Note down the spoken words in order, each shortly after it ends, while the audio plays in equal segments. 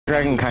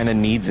Dragon kind of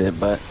needs it,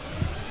 but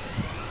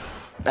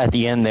at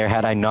the end there,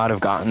 had I not have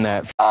gotten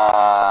that,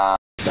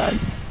 died.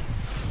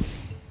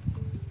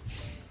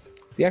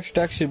 The extra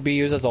deck should be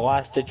used as a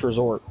last-ditch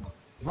resort.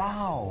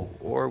 Wow.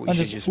 Or we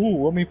should just...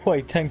 Ooh, let me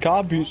play 10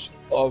 copies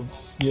of,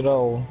 you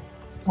know,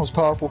 most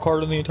powerful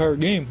card in the entire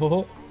game.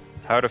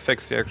 How to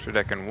fix the extra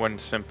deck in one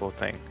simple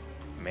thing.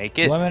 Make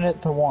it... Limit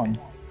it to 1.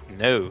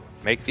 No.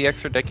 Make the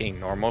extra deck a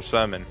normal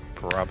summon.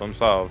 Problem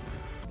solved.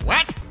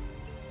 What?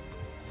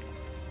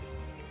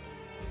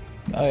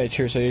 Oh yeah,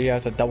 true, so you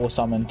have to double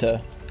summon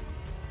to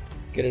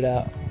get it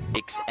out.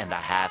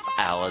 6.5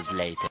 hours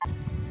later.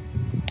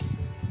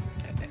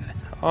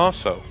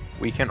 Also,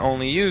 we can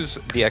only use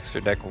the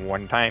extra deck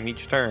one time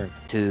each turn.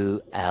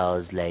 2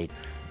 hours later.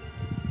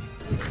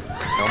 No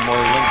more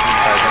linking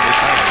cards every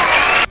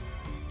time.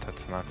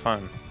 That's not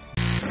fun.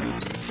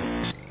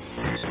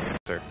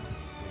 Sir.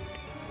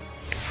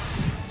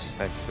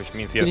 Which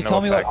means he has Can you no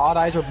tell me what effect. Odd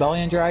Eyes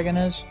Rebellion Dragon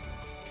is?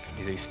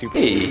 He's a stupid...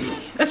 Hey,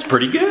 that's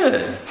pretty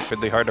good.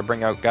 Stupidly hard to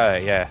bring out guy,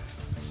 yeah.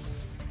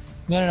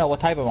 No, what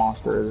type of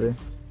monster is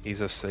he?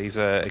 He's a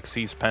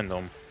Xyz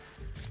Pendulum.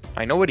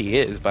 I know what he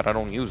is, but I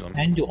don't use him.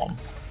 Pendulum.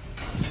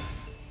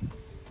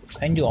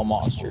 Pendulum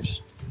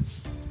monsters.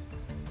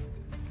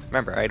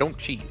 Remember, I don't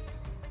cheat.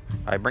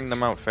 I bring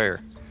them out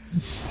fair.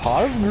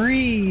 Pot of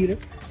Greed.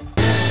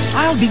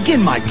 I'll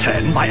begin my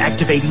turn by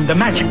activating the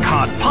magic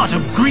card Pot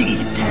of Greed.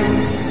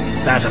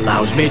 That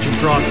allows me to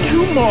draw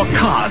 2 more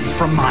cards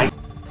from my...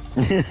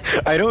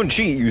 I don't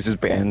cheat, uses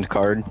banned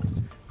card.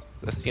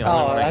 That's the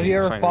only one I have you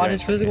ever find fought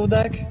his very physical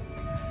deck?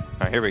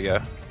 Alright, here we go.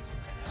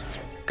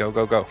 Go,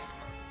 go, go.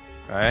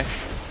 Alright.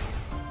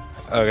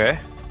 Okay.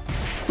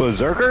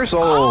 Beserker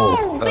Soul!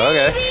 Oh,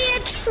 Okay. Baby, a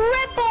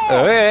triple!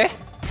 Okay.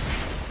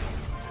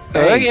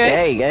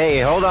 Okay. Hey,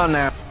 hold on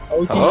now.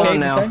 OTK Hold on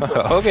now.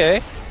 potential.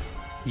 Okay.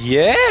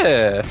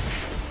 Yeah.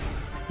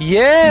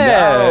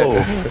 Yeah.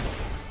 No.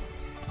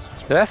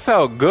 That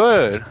felt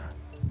good.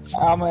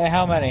 How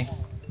many?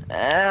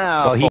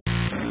 Ow.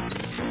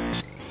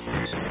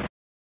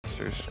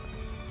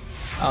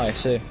 Oh, I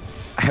see.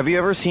 Have you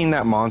ever seen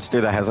that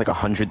monster that has like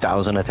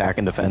 100,000 attack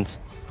and defense?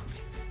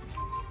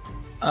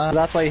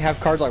 That's why you have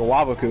cards like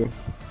Waboku.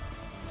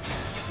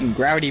 And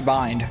Gravity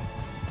Bind.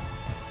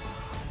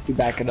 You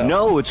back it up.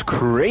 No, it's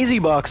Crazy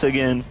Box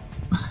again.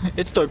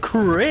 It's the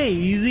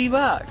Crazy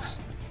Box.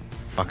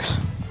 Box.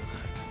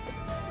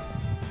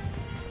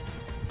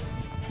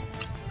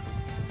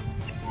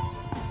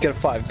 Get a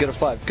 5, get a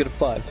 5, get a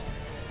 5.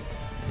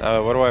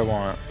 What do I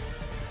want?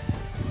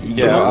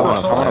 Yeah, I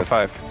want a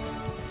 5.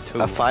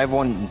 A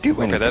 5-1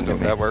 do anything Okay, to me.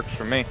 that works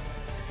for me.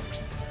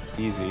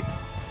 Easy.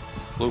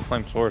 Blue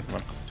Flame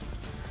Swordsman.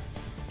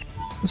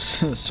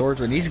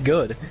 Swordsman, he's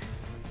good.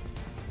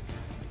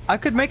 I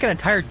could make an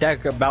entire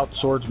deck about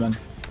Swordsman.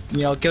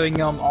 You know, giving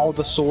him all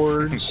the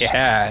swords.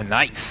 Yeah,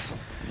 nice.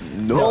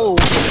 No,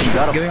 you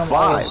got Giving a him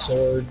all the 5.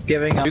 swords.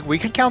 Giving him. We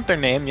could count their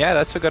name. Yeah,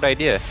 that's a good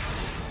idea.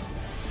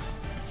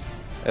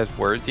 As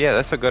words, yeah,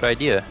 that's a good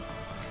idea.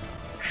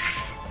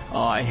 Oh,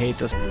 I hate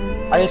this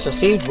I just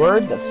received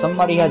word that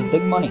somebody has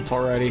big money.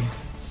 already.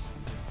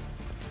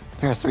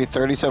 There has to be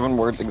 37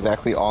 words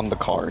exactly on the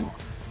card.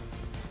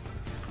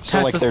 So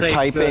Has like to they're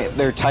say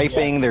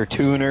typing, their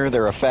tuner,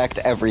 their effect,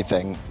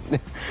 everything.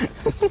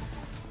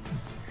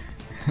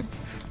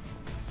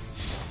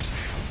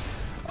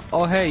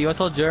 Oh, hey, you want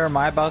to tell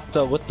Jeremiah about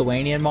the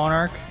Lithuanian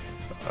monarch?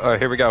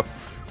 Here we go.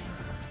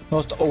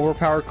 Most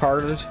overpowered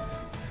card I've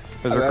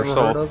Beserker ever heard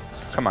Soul. of.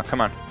 Come on,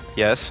 come on.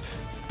 Yes.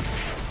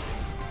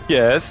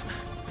 Yes.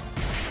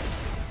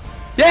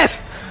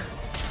 Yes!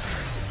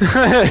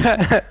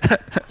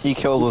 He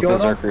killed with killed him?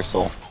 Beserker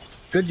Soul.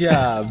 Good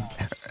job.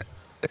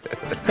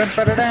 That's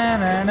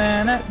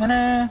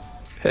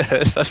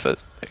a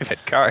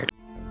stupid card.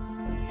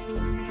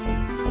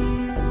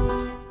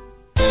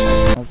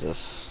 What's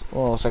this?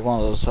 Well, it's like one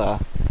of those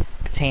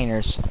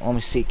containers. Let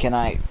me see. Can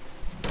I?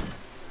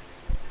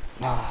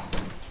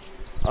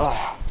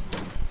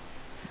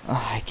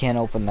 I can't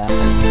open that.